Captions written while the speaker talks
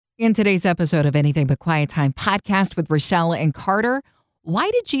In today's episode of Anything But Quiet Time podcast with Rochelle and Carter, why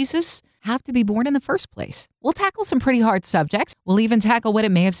did Jesus have to be born in the first place? We'll tackle some pretty hard subjects. We'll even tackle what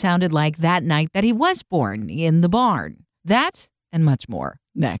it may have sounded like that night that he was born in the barn. That and much more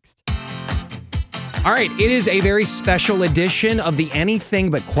next. All right, it is a very special edition of the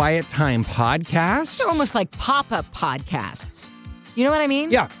Anything But Quiet Time podcast. They're almost like pop-up podcasts. You know what I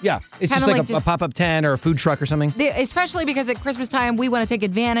mean? Yeah. It's Kinda just like like a pop-up tent or a food truck or something. Especially because at Christmas time, we want to take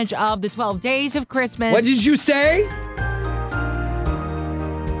advantage of the 12 days of Christmas. What did you say?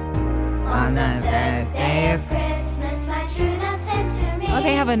 On the first day of Christmas, my true love sent to me. Oh,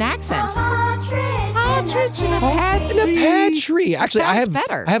 they have an accent. Partridge in a pear In a pear tree. Actually, I sounds have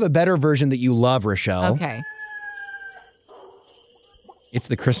better. I have a better version that you love, Rochelle. Okay. It's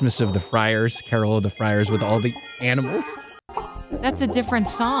the Christmas of the Friars, Carol of the Friars with all the animals. That's a different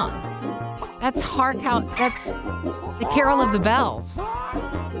song. That's that's the Carol of the Bells.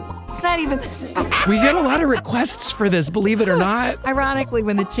 It's not even the same. We get a lot of requests for this, believe it or not. Ironically,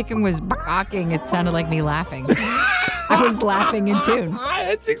 when the chicken was barking, it sounded like me laughing. I was laughing in tune.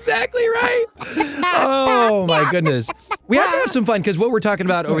 That's exactly right. Oh, my goodness. We have to have some fun because what we're talking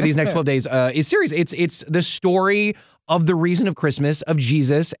about over these next 12 days is serious. It's the story of the reason of Christmas, of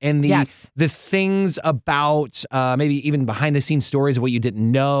Jesus, and the things about maybe even behind the scenes stories of what you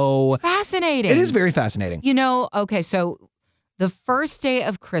didn't know. It's fascinating. It is very fascinating. You know, okay, so the first day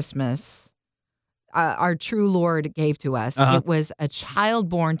of Christmas, our true Lord gave to us, it was a child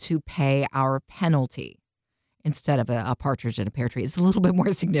born to pay our penalty instead of a partridge in a pear tree. It's a little bit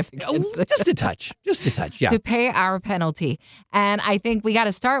more significant. Just a touch, yeah. To pay our penalty. And I think we got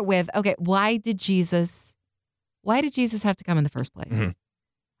to start with, okay, why did Jesus have to come in the first place? Mm-hmm.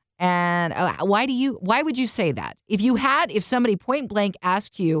 And why would you say that? If somebody point blank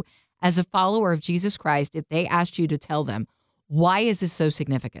asked you as a follower of Jesus Christ, if they asked you to tell them, why is this so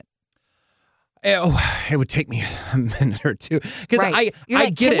significant? It would take me a minute or two because Right. I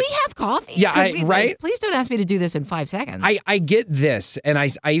get Can it. we have coffee? Yeah, right? Please don't ask me to do this in 5 seconds. I get this, and I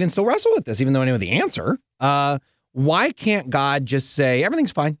even still wrestle with this, even though I know the answer. Why can't God just say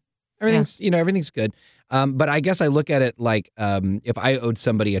everything's fine? Everything's good. But I guess I look at it like if I owed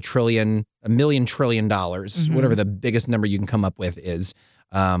somebody $1 million trillion, whatever the biggest number you can come up with is,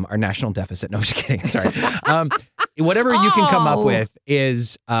 our national deficit. No, I'm just kidding. Sorry. Whatever you can come up with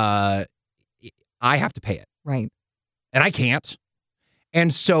is I have to pay it. Right. And I can't.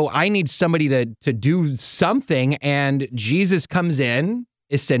 And so I need somebody to do something. And Jesus comes in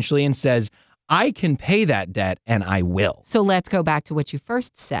essentially and says, I can pay that debt and I will. So let's go back to what you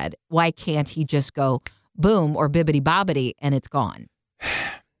first said. Why can't he just go boom or bibbity bobbity and it's gone?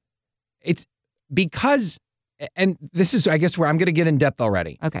 It's because, and this is, I guess, where I'm going to get in depth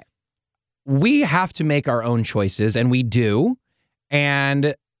already. Okay. We have to make our own choices, and we do.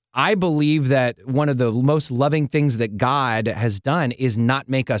 And I believe that one of the most loving things that God has done is not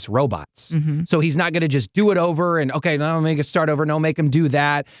make us robots. Mm-hmm. So he's not going to just do it over and, okay, no, make it start over. No, make him do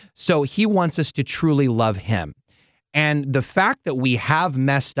that. So he wants us to truly love him. And the fact that we have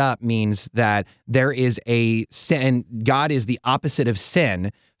messed up means that there is a sin. God is the opposite of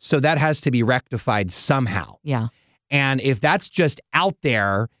sin. So that has to be rectified somehow. Yeah. And if that's just out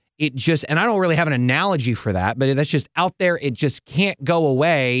there, and I don't really have an analogy for that, but if that's just out there, it just can't go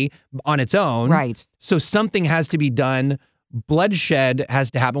away on its own. Right. So something has to be done. Bloodshed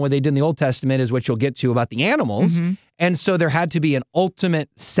has to happen. What they did in the Old Testament is what you'll get to about the animals. Mm-hmm. And so there had to be an ultimate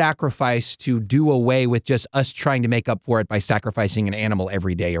sacrifice to do away with just us trying to make up for it by sacrificing an animal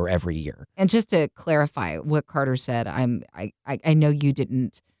every day or every year. And just to clarify what Carter said, I know you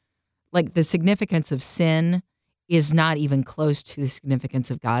didn't, like, the significance of sin is not even close to the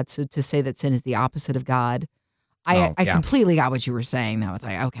significance of God. So to say that sin is the opposite of God, I completely got what you were saying. That was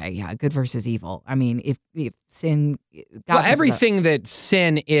like, okay, yeah, good versus evil. I mean, if sin, God everything that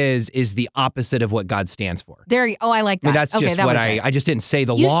sin is the opposite of what God stands for. I like that. I mean, that's just what I just didn't say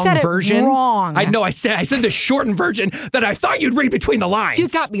the long said it version. Wrong. I know. I said the shortened version that I thought you'd read between the lines. You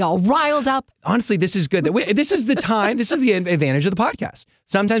got me all riled up. Honestly, this is good. This is the time. This is the advantage of the podcast.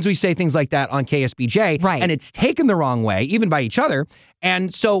 Sometimes we say things like that on KSBJ, right, and it's taken the wrong way, even by each other.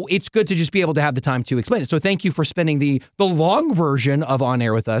 And so it's good to just be able to have the time to explain it. So thank you for spending the long version of On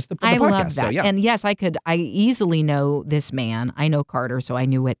Air with Us, the podcast. I love that. So, yeah. And yes, I easily know this man. I know Carter, so I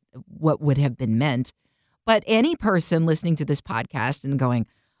knew what would have been meant. But any person listening to this podcast and going,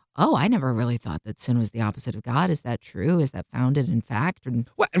 oh, I never really thought that sin was the opposite of God. Is that true? Is that founded in fact? And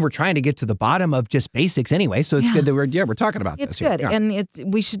we're trying to get to the bottom of just basics anyway. So it's good that we're talking about this. It's good. Yeah. And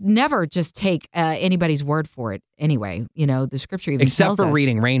we should never just take anybody's word for it anyway. You know, the scripture even except tells for us,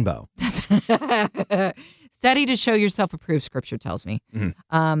 reading Rainbow. Study to show yourself approved, Scripture tells me.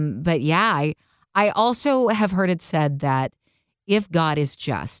 Mhm. But yeah, I also have heard it said that if God is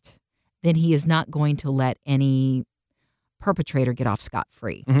just, then he is not going to let any perpetrator get off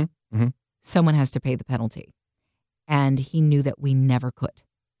scot-free. Mhm. Mhm. Someone has to pay the penalty. And he knew that we never could.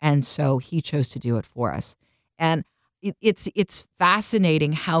 And so he chose to do it for us. And it's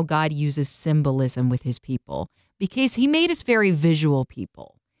fascinating how God uses symbolism with his people because he made us very visual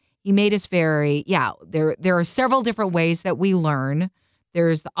people. He made us very, there are several different ways that we learn.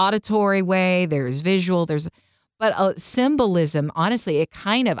 There's the auditory way, there's visual, but symbolism, honestly, it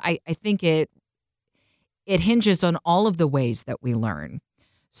kind of, I think it hinges on all of the ways that we learn.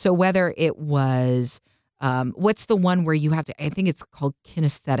 So whether it was, what's the one where you have to, I think it's called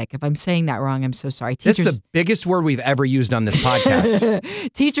kinesthetic. If I'm saying that wrong, I'm so sorry. This is the biggest word we've ever used on this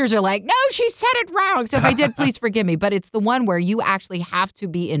podcast. Teachers are like, no, she said it wrong. So if I did, please forgive me. But it's the one where you actually have to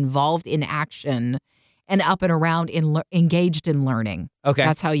be involved in action and up and around, engaged in learning. Okay.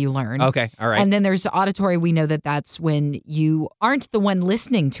 That's how you learn. Okay. All right. And then there's auditory. We know that that's when you aren't the one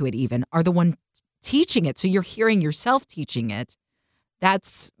listening to it even, are the one teaching it. So you're hearing yourself teaching it.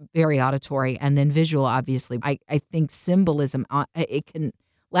 That's very auditory. And then visual, obviously. I think symbolism, it can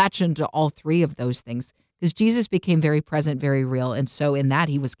latch into all three of those things because Jesus became very present, very real. And so in that,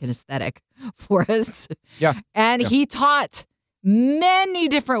 he was kinesthetic for us. Yeah. And he taught many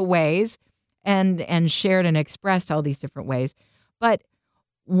different ways and shared and expressed all these different ways. But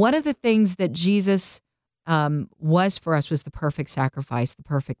one of the things that Jesus was for us was the perfect sacrifice, the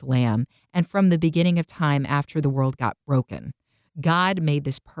perfect lamb. And from the beginning of time after the world got broken, God made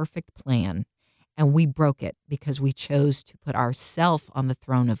this perfect plan, and we broke it because we chose to put ourselves on the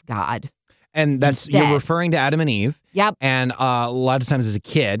throne of God. And that's, instead. you're referring to Adam and Eve. Yep. And a lot of times as a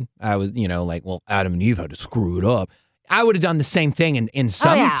kid, I was, like, well, Adam and Eve had to screw it up. I would have done the same thing in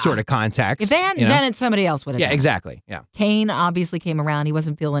some sort of context. If they hadn't done it, somebody else would have done it. Exactly. Yeah. Cain obviously came around. He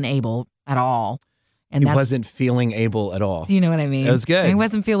wasn't feeling able at all. And He wasn't feeling able at all. You know what I mean? It was good. He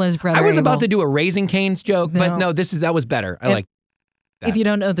wasn't feeling his brother I was about Abel. to do a Raising Cane's joke, but no, that was better. I like that. If you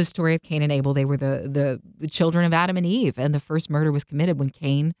don't know the story of Cain and Abel, they were the children of Adam and Eve, and the first murder was committed when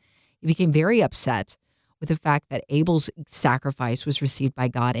Cain became very upset with the fact that Abel's sacrifice was received by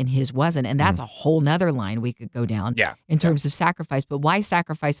God and his wasn't. And that's a whole nother line we could go down in terms of sacrifice. But why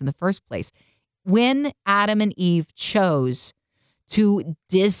sacrifice in the first place? When Adam and Eve chose to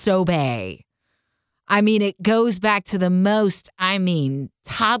disobey, I mean, it goes back to the most,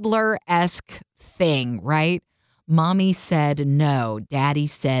 toddler-esque thing, right? Mommy said no. Daddy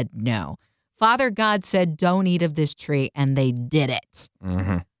said no. Father God said, don't eat of this tree, and they did it.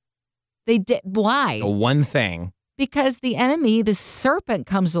 Mm-hmm. They did. Why? The one thing. Because the enemy, the serpent,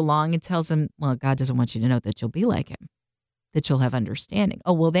 comes along and tells him, well, God doesn't want you to know that you'll be like him, that you'll have understanding.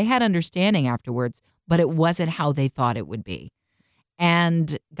 Oh, well, they had understanding afterwards, but it wasn't how they thought it would be.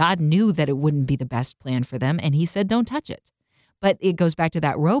 And God knew that it wouldn't be the best plan for them, and he said, don't touch it. But it goes back to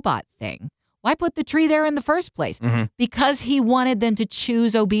that robot thing. Why put the tree there in the first place? Mm-hmm. Because he wanted them to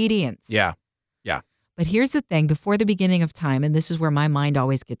choose obedience. Yeah. But here's the thing, before the beginning of time, and this is where my mind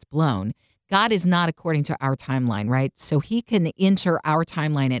always gets blown, God is not according to our timeline, right? So he can enter our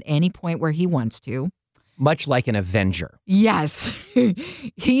timeline at any point where he wants to. Much like an Avenger. Yes.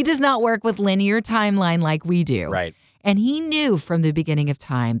 He does not work with linear timeline like we do. Right. And he knew from the beginning of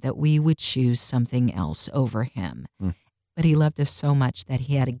time that we would choose something else over him. But he loved us so much that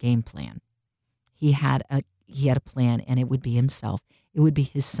he had a game plan. He had a plan, and it would be himself. It would be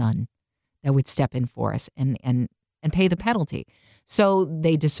his son that would step in for us and pay the penalty. So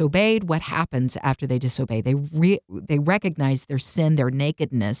they disobeyed. What happens after they disobey? They recognize their sin, their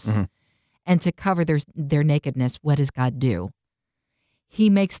nakedness, and to cover their nakedness, what does God do?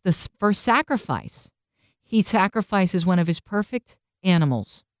 He makes the first sacrifice. He sacrifices one of his perfect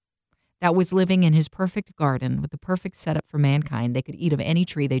animals that was living in his perfect garden with the perfect setup for mankind. They could eat of any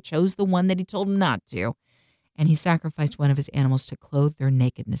tree. They chose the one that he told them not to. And he sacrificed one of his animals to clothe their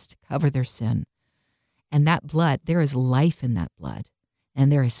nakedness, to cover their sin. And that blood, there is life in that blood.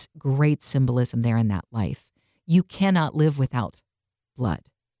 And there is great symbolism there in that life. You cannot live without blood,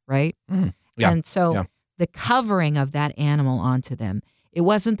 right? Yeah. And so the covering of that animal onto them, it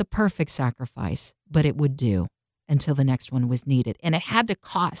wasn't the perfect sacrifice, but it would do until the next one was needed. And it had to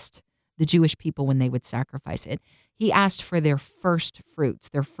cost the Jewish people when they would sacrifice it. He asked for their first fruits,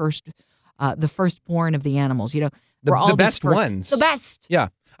 the firstborn of the animals, the best ones. The best. Yeah.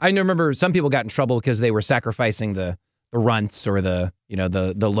 I remember some people got in trouble because they were sacrificing the runts or the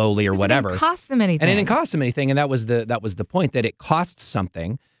lowly or whatever. It didn't cost them anything. And it didn't cost them anything. And that was the point, that it costs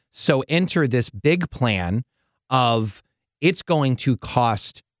something. So enter this big plan of it's going to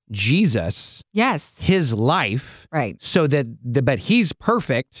cost Jesus, Yes. his life, Right. so that but he's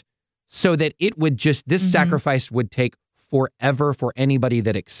perfect, so that it would just this sacrifice would take forever for anybody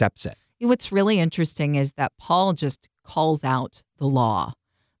that accepts it. What's really interesting is that Paul just calls out the law.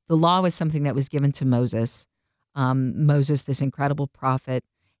 The law was something that was given to Moses. Moses, this incredible prophet,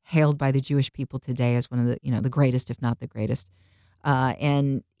 hailed by the Jewish people today as one of the greatest, if not the greatest.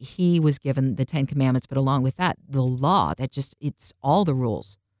 And he was given the 10 Commandments, but along with that, the law it's all the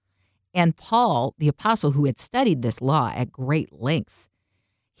rules. And Paul, the apostle who had studied this law at great length,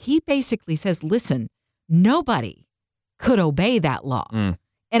 he basically says, listen, nobody could obey that law. Mm.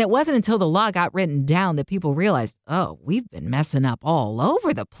 And it wasn't until the law got written down that people realized, oh, we've been messing up all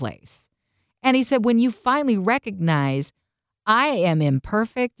over the place. And he said, when you finally recognize I am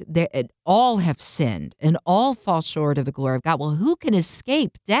imperfect, all have sinned and all fall short of the glory of God. Well, who can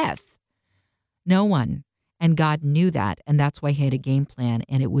escape death? No one. And God knew that. And that's why he had a game plan.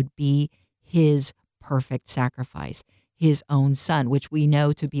 And it would be his perfect sacrifice, his own son, which we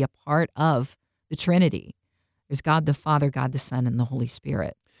know to be a part of the Trinity. There's God the Father, God the Son, and the Holy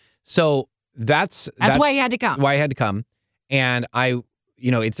Spirit. So that's why he had to come. Why he had to come. And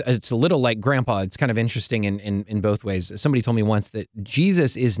it's a little like grandpa. It's kind of interesting in both ways. Somebody told me once that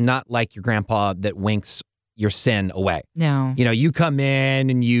Jesus is not like your grandpa that winks your sin away. No. You come in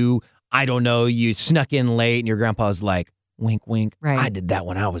and you snuck in late and your grandpa's like, wink, wink. Right. I did that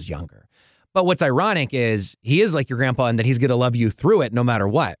when I was younger. But what's ironic is he is like your grandpa in that he's going to love you through it no matter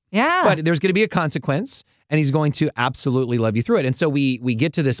what. Yeah. But there's going to be a consequence and he's going to absolutely love you through it. And so we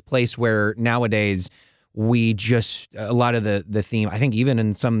get to this place where nowadays we just, a lot of the theme, I think even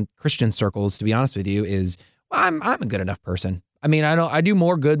in some Christian circles, to be honest with you, is, well, I'm a good enough person. I mean, I do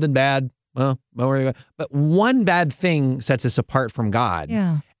more good than bad. Well, but one bad thing sets us apart from God.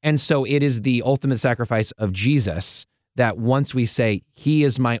 Yeah. And so it is the ultimate sacrifice of Jesus that once we say, he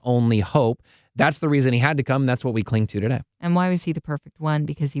is my only hope, that's the reason he had to come. That's what we cling to today. And why was he the perfect one?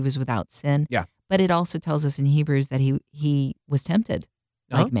 Because he was without sin. Yeah. But it also tells us in Hebrews that he was tempted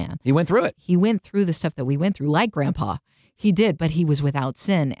like man. He went through it. He went through the stuff that we went through, like Grandpa. He did, but he was without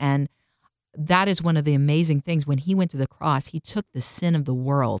sin. And that is one of the amazing things. When he went to the cross, he took the sin of the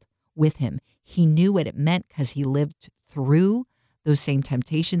world with him. He knew what it meant because he lived through those same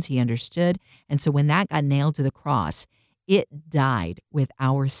temptations. He understood. And so when that got nailed to the cross, it died with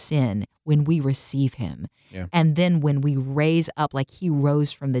our sin when we receive him. Yeah. And then when we raise up, like he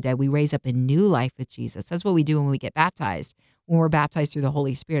rose from the dead, we raise up a new life with Jesus. That's what we do when we get baptized. When we're baptized through the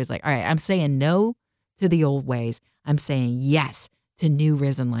Holy Spirit, it's like, all right, I'm saying no to the old ways. I'm saying yes to new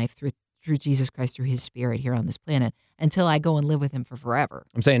risen life through Jesus Christ, through his Spirit here on this planet, until I go and live with him for forever.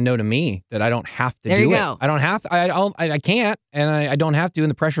 I'm saying no to me, that I don't have to There do you it. go. I don't have to. I can't, and I don't have to. And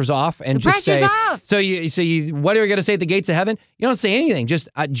the pressure's off. And The just pressure's say, off. So you, what are we gonna say at the gates of heaven? You don't say anything. Just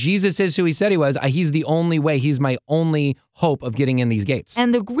Jesus is who he said he was. He's the only way. He's my only hope of getting in these gates.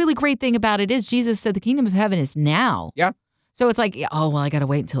 And the really great thing about it is Jesus said the kingdom of heaven is now. Yeah. So it's like, oh, well, I got to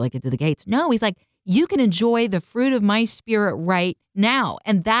wait until I get to the gates. No, he's like, you can enjoy the fruit of my Spirit right now.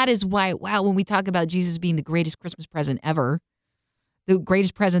 And that is why, wow, when we talk about Jesus being the greatest Christmas present ever, the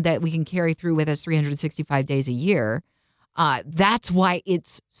greatest present that we can carry through with us 365 days a year, that's why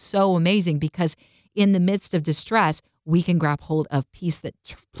it's so amazing, because in the midst of distress, we can grab hold of peace that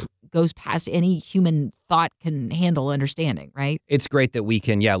goes past any human thought can handle understanding, right? It's great that we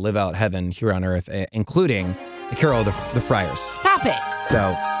can, live out heaven here on earth, including the Carol of the Friars. Stop it.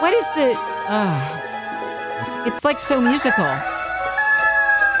 So What is the... it's like so musical.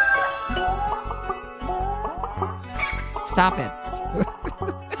 Stop it.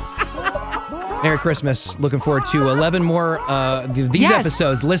 Merry Christmas. Looking forward to 11 more these Yes.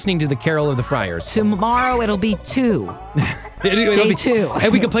 episodes, listening to the Carol of the Friars. Tomorrow it'll be 2. It'll Day be- 2.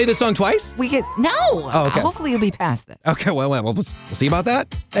 And we can play this song twice? We get... No. Oh, okay. Hopefully you'll be past this. Okay, well, we'll see about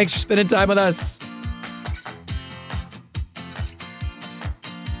that. Thanks for spending time with us.